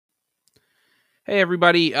Hey,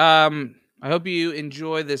 everybody. I hope you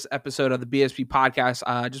enjoy this episode of the BSP podcast.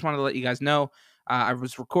 I just wanted to let you guys know I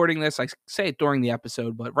was recording this. I say it during the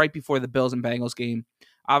episode, but right before the Bills and Bengals game.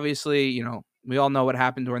 Obviously, we all know what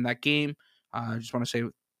happened during that game. I just want to say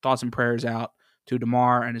thoughts and prayers out to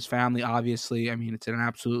Damar and his family, obviously. I mean, it's an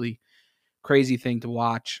absolutely crazy thing to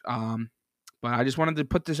watch. But I just wanted to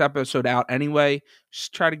put this episode out anyway.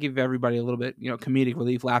 Just try to give everybody a little bit, comedic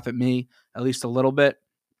relief, laugh at me at least a little bit.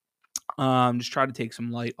 Just try to take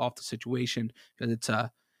some light off the situation because it's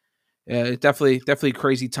definitely a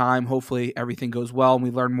crazy time. Hopefully everything goes well and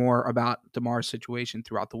we learn more about Damar's situation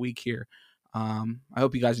throughout the week here. I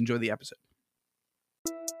hope you guys enjoy the episode.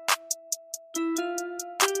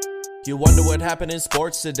 You wonder what happened in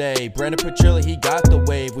sports today. Brandon Petrilli, he got the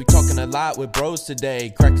wave. We talking a lot with bros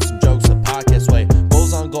today. Cracking some jokes the podcast way.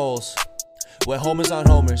 Goals on goals. With homers on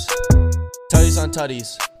homers. Tutties on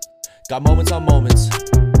tutties. Got moments on moments.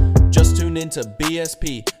 Just tune into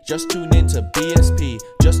BSP. Just tune into BSP.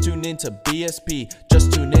 Just tune into BSP.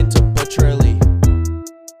 Just tune into Petrilli.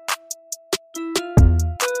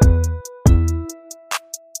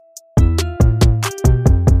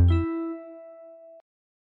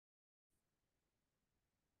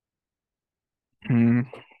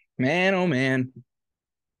 Man, oh man.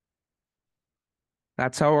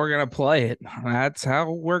 That's how we're going to play it. That's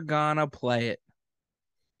how we're going to play it.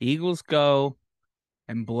 Eagles go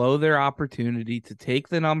and blow their opportunity to take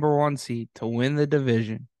the number one seed to win the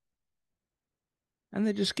division. And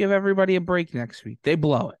they just give everybody a break next week. They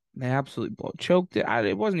blow it. They absolutely blow it. Choked it.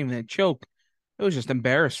 It wasn't even a choke. It was just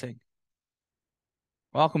embarrassing.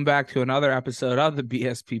 Welcome back to another episode of the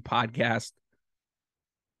BSP podcast.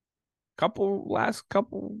 Last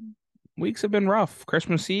couple weeks have been rough.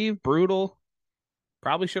 Christmas Eve, brutal.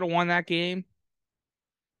 Probably should have won that game.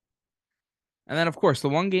 And then, of course, the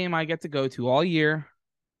one game I get to go to all year.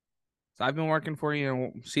 So I've been working for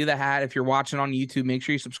you. See the hat. If you're watching on YouTube, make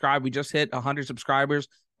sure you subscribe. We just hit 100 subscribers.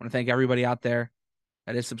 I want to thank everybody out there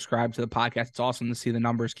that is subscribed to the podcast. It's awesome to see the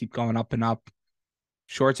numbers keep going up and up.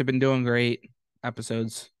 Shorts have been doing great.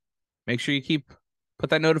 Episodes. Make sure you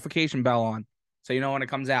put that notification bell on so you know when it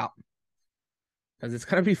comes out. Because it's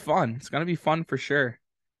going to be fun. It's going to be fun for sure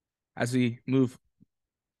as we move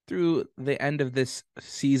through the end of this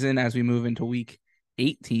season, as we move into week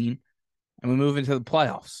 18 and we move into the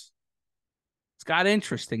playoffs. It's got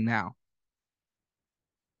interesting now.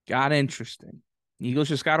 Got interesting. The Eagles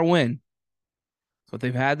just got to win. That's what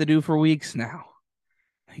they've had to do for weeks now.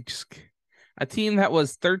 A team that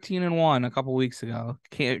was 13-1 a couple weeks ago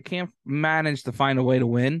can't manage to find a way to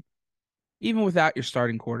win, even without your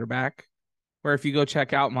starting quarterback. Where if you go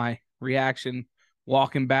check out my reaction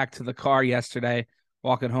walking back to the car yesterday,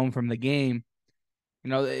 walking home from the game,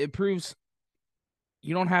 it proves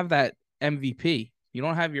you don't have that MVP. You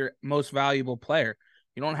don't have your most valuable player.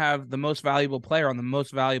 You don't have the most valuable player on the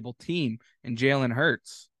most valuable team in Jalen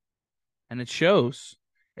Hurts. And it shows.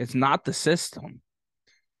 It's not the system.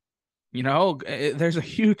 There's a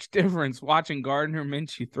huge difference watching Gardner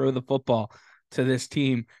Minshew throw the football to this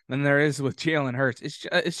team than there is with Jalen Hurts.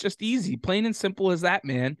 It's just easy, plain and simple as that,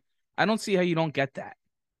 man. I don't see how you don't get that.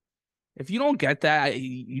 If you don't get that,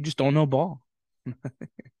 you just don't know ball.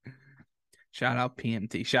 Shout out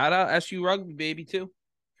PMT. Shout out SU Rugby, baby, too.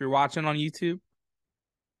 If you're watching on YouTube,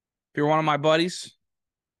 if you're one of my buddies,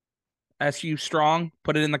 SU Strong,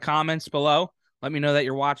 put it in the comments below. Let me know that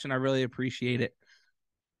you're watching. I really appreciate it.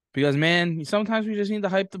 Because, man, sometimes we just need to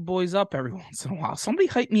hype the boys up every once in a while. Somebody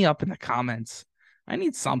hype me up in the comments. I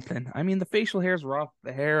need something. I mean, the facial hair is rough.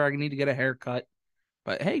 The hair, I need to get a haircut.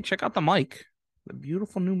 But, hey, check out the mic. The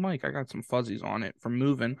beautiful new mic. I got some fuzzies on it from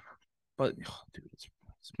moving. But, dude, it's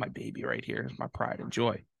my baby right here. It's my pride and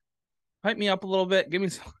joy. Hype me up a little bit. Give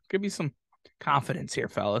me some confidence here,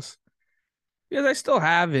 fellas. Because I still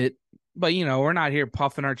have it. But, we're not here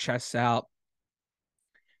puffing our chests out.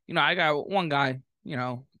 I got one guy,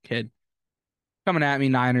 kid coming at me,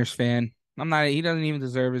 Niners fan. He doesn't even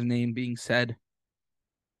deserve his name being said.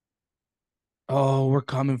 Oh, we're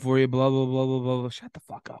coming for you, blah, blah, blah, blah, blah, blah. Shut the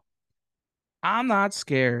fuck up. I'm not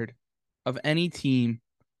scared of any team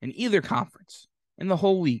in either conference in the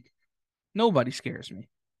whole league. Nobody scares me.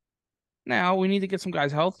 Now, we need to get some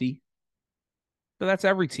guys healthy. But that's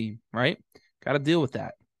every team, right? Got to deal with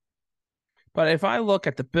that. But if I look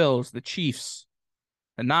at the Bills, the Chiefs,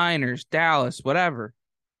 the Niners, Dallas, whatever,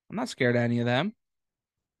 I'm not scared of any of them.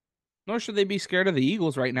 Nor should they be scared of the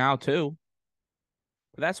Eagles right now, too.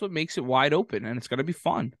 But that's what makes it wide open, and it's going to be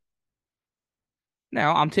fun.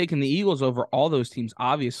 Now, I'm taking the Eagles over all those teams,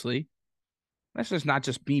 obviously. That's just not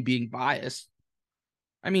just me being biased.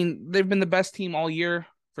 I mean, they've been the best team all year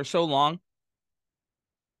for so long.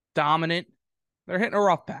 Dominant. They're hitting a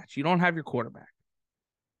rough patch. You don't have your quarterback.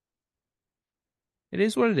 It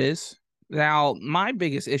is what it is. Now, my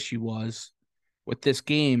biggest issue was with this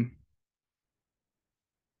game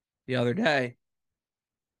the other day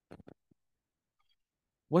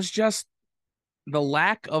was just the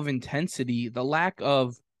lack of intensity, the lack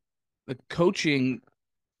of the coaching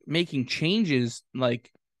making changes.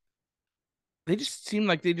 Like, they just seemed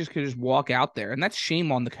like they just could just walk out there. And that's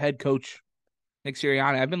shame on the head coach, Nick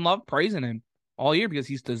Sirianni. I've been praising him all year because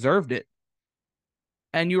he's deserved it.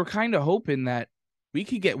 And you were kind of hoping that we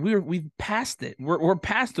could get we've passed it. We're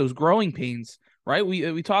past those growing pains, right?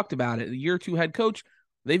 We talked about it. The year two head coach,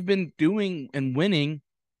 they've been doing and winning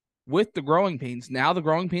with the growing pains. Now the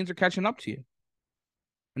growing pains are catching up to you.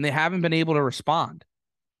 And they haven't been able to respond.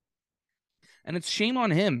 And it's shame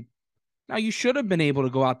on him. Now, you should have been able to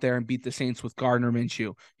go out there and beat the Saints with Gardner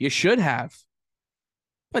Minshew. You should have.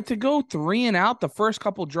 But to go 3-and-out the first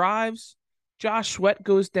couple drives, Josh Sweat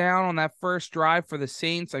goes down on that first drive for the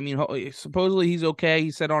Saints. I mean, supposedly he's okay.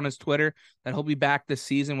 He said on his Twitter that he'll be back this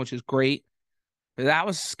season, which is great. But that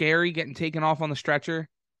was scary, getting taken off on the stretcher.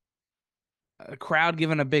 A crowd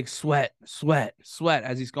giving a big sweat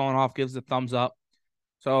as he's going off, gives the thumbs up.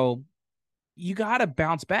 So you got to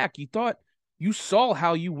bounce back. You saw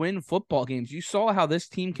how you win football games. You saw how this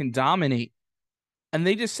team can dominate. And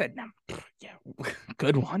they just said, no, yeah,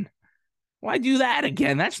 good one. Why do that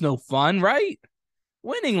again? That's no fun, right?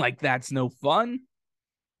 Winning like that's no fun.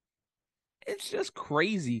 It's just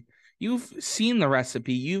crazy. You've seen the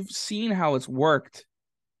recipe. You've seen how it's worked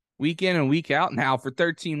week in and week out now for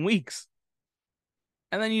 13 weeks.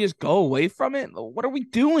 And then you just go away from it? What are we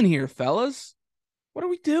doing here, fellas? What are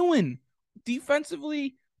we doing?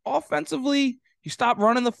 Defensively, offensively, you stop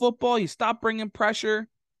running the football. You stop bringing pressure.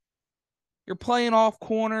 You're playing off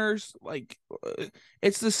corners. Like,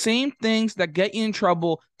 it's the same things that get you in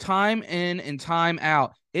trouble time in and time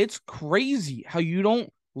out. It's crazy how you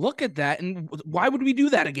don't look at that. And why would we do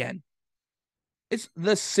that again? It's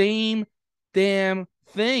the same damn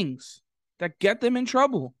things that get them in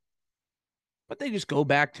trouble. But they just go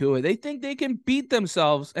back to it. They think they can beat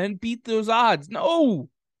themselves and beat those odds. No.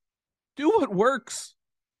 Do what works.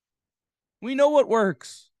 We know what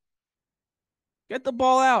works. Get the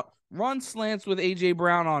ball out. Run slants with A.J.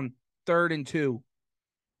 Brown on 3rd and 2.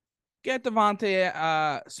 Get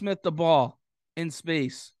Devontae Smith the ball in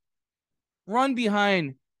space. Run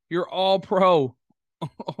behind your all-pro,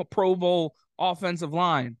 Pro Bowl offensive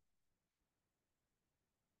line.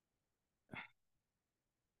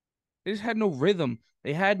 They just had no rhythm.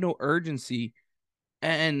 They had no urgency.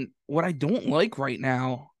 And what I don't like right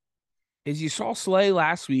now is you saw Slay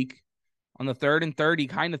last week on the 3rd and 30,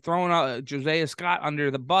 kind of throwing Josiah Scott under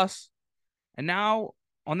the bus. And now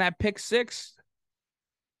on that pick 6,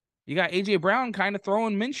 you got A.J. Brown kind of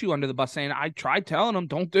throwing Minshew under the bus, saying, I tried telling him,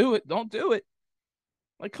 don't do it. Don't do it.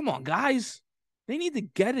 Like, come on, guys. They need to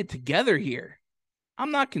get it together here.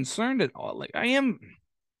 I'm not concerned at all. Like, I am.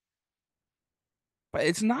 But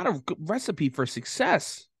it's not a recipe for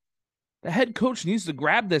success. The head coach needs to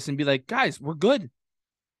grab this and be like, guys, we're good.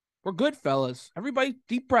 We're good, fellas. Everybody,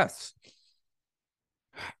 deep breaths.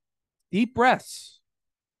 Deep breaths.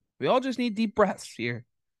 We all just need deep breaths here.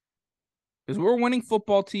 Because we're a winning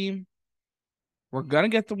football team. We're going to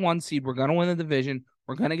get the 1 seed. We're going to win the division.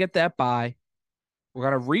 We're going to get that bye. We're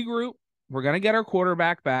going to regroup. We're going to get our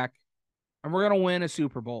quarterback back. And we're going to win a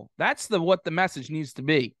Super Bowl. That's what the message needs to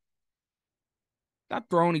be. Not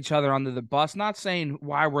throwing each other under the bus. Not saying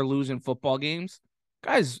why we're losing football games.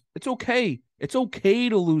 Guys, it's okay. It's okay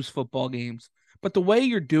to lose football games. But the way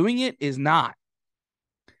you're doing it is not.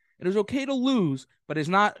 It is okay to lose, but it's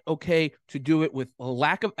not okay to do it with a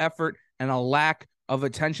lack of effort and a lack of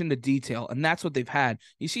attention to detail. And that's what they've had.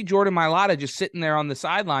 You see Jordan Mailata just sitting there on the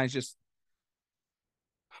sidelines, just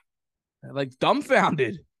like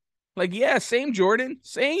dumbfounded. Like, yeah, same Jordan,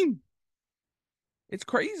 same. It's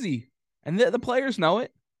crazy. And the players know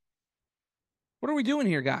it. What are we doing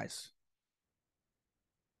here, guys?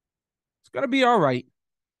 It's going to be all right.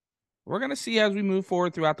 We're going to see as we move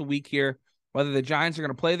forward throughout the week here, whether the Giants are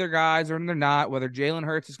going to play their guys or they're not, whether Jalen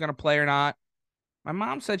Hurts is going to play or not. My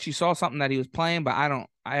mom said she saw something that he was playing, but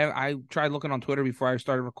I tried looking on Twitter before I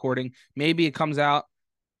started recording. Maybe it comes out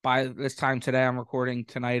by this time today. I'm recording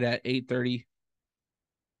tonight at 8:30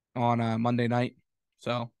 on Monday night.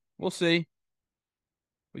 So we'll see.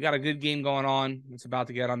 We got a good game going on. It's about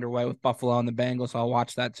to get underway with Buffalo and the Bengals, so I'll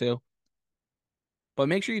watch that too. But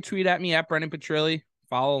make sure you tweet at me at Brendan Petrilli.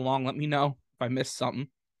 Follow along. Let me know if I missed something.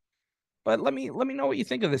 But let me know what you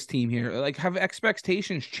think of this team here. Like, have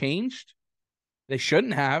expectations changed? They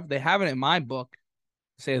shouldn't have. They haven't in my book,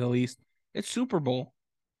 to say the least. It's Super Bowl.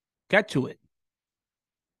 Get to it.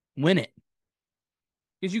 Win it.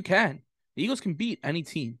 Because you can. The Eagles can beat any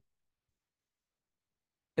team.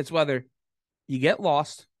 It's whether you get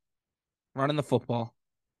lost running the football,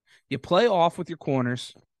 you play off with your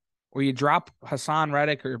corners, or you drop Hassan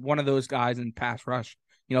Reddick or one of those guys in pass rush,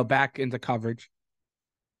 back into coverage.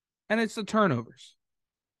 And it's the turnovers.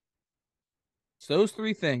 It's those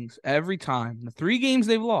three things every time. The 3 games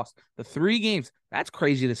they've lost, that's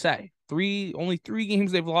crazy to say. Only 3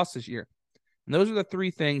 games they've lost this year. And those are the 3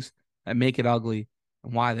 things that make it ugly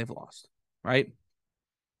and why they've lost, right?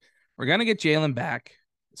 We're going to get Jalen back.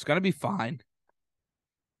 It's going to be fine.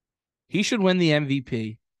 He should win the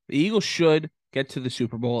MVP. The Eagles should get to the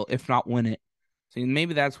Super Bowl, if not win it. So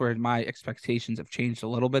maybe that's where my expectations have changed a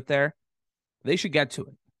little bit there. They should get to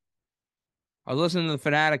it. I was listening to The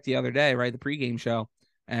Fanatic the other day, right? The pregame show.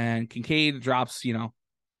 And Kincaid drops,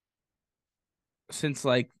 since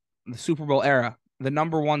like the Super Bowl era, the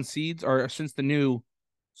number 1 seeds, or since the new,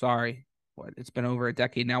 it's been over a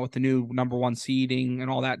decade now with the new number 1 seeding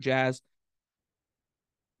and all that jazz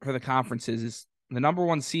for the conferences, is the number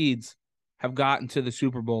 1 seeds have gotten to the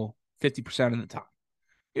Super Bowl 50% of the time.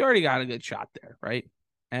 You already got a good shot there, right?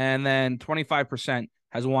 And then 25%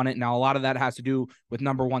 has won it. Now, a lot of that has to do with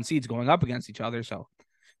number 1 seeds going up against each other. So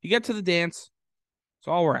you get to the dance. That's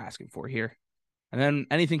all we're asking for here. And then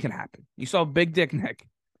anything can happen. You saw Big Dick Nick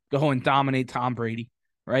go and dominate Tom Brady,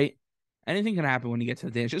 right? Anything can happen when you get to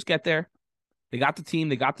the dance. Just get there. They got the team.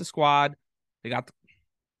 They got the squad. They got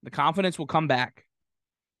the confidence will come back.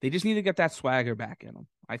 They just need to get that swagger back in them.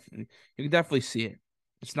 I think you can definitely see it.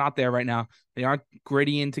 It's not there right now. They aren't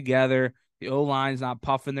grittying together. The O-line's not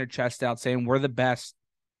puffing their chest out saying we're the best.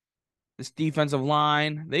 This defensive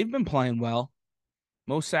line, they've been playing well.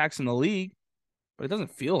 Most sacks in the league, but it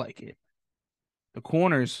doesn't feel like it. The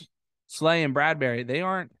corners, Slay and Bradbury, they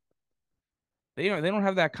don't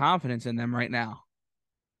have that confidence in them right now.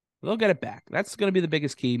 They'll get it back. That's going to be the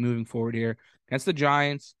biggest key moving forward here against the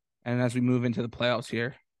Giants and as we move into the playoffs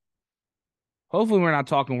here. Hopefully we're not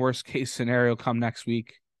talking worst case scenario come next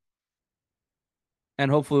week.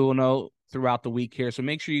 And hopefully we'll know throughout the week here. So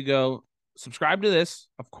make sure you go subscribe to this,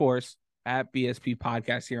 of course, at BSP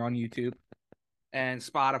Podcast here on YouTube and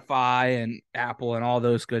Spotify and Apple and all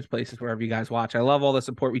those good places wherever you guys watch. I love all the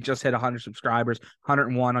support. We just hit 100 subscribers,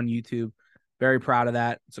 101 on YouTube. Very proud of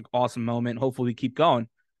that. It's an awesome moment. Hopefully we keep going.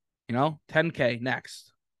 10K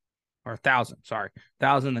next. Or 1,000,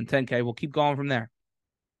 1,000 and 10K. We'll keep going from there.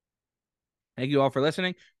 Thank you all for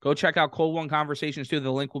listening. Go check out Cold One Conversations too.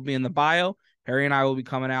 The link will be in the bio. Harry and I will be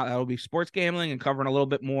coming out. That will be sports gambling and covering a little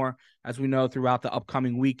bit more, as we know, throughout the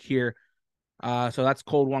upcoming week here. So that's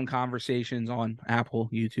Cold One Conversations on Apple,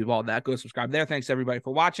 YouTube, all that. Go subscribe there. Thanks everybody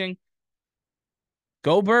for watching.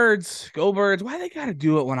 Go Birds. Go Birds. Why they got to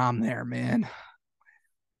do it when I'm there, man?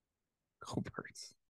 Go Birds.